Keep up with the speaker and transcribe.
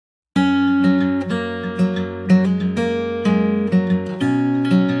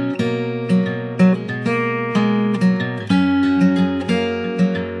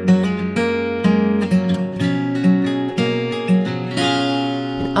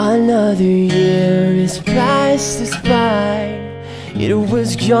Another year is past us by. It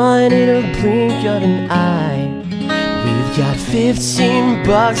was gone in a blink of an eye. We've got 15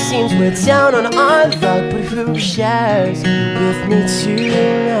 bucks, seems we're down on our luck, but who shares with me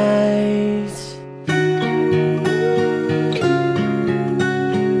tonight?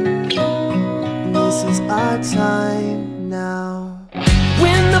 This is our time now.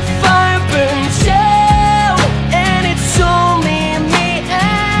 When the fire burns out and it's only me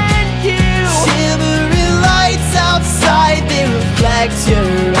and you, shimmering lights outside, they reflect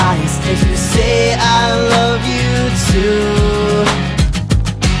your eyes as you say I love you too.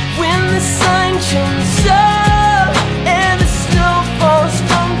 When the sun comes up and the snow falls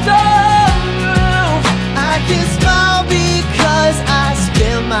from the roof, I can smile because I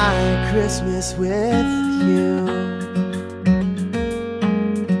spent my Christmas with you.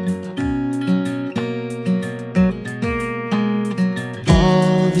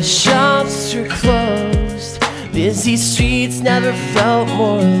 The shops are closed, busy streets never felt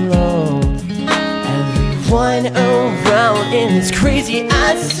more alone. Everyone around in this crazy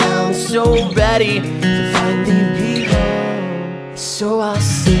ass town, so ready to finally be home. So I'll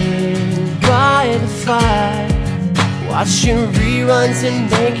sit by the fire, watching reruns and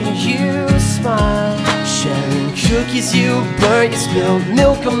making you smile, sharing cookies you burnt, you spilled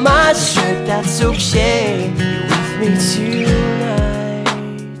milk on my shirt. That's okay, you're with me tonight.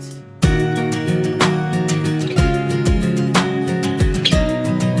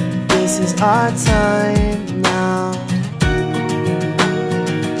 This is our time now.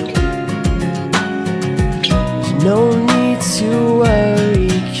 There's no need to worry,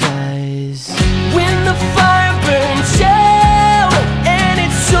 'cause when the fire burns out and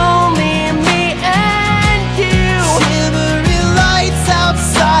it's only me and you, shimmering lights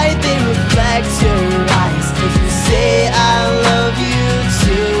outside, they reflect your eyes as you say I love you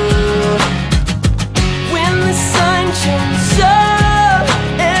too. When the sun comes up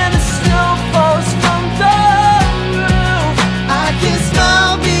and the snow falls from the roof, I can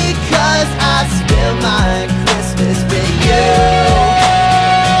smile because I spent my Christmas with you.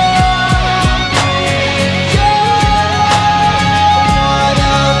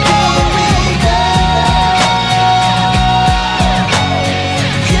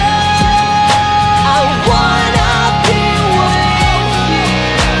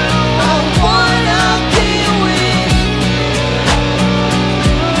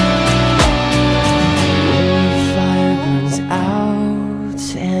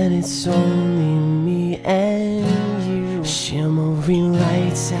 It's only me and you, shimmering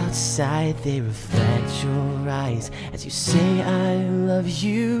lights outside, they reflect your eyes as you say I love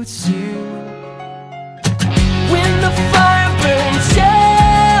you too. When the fire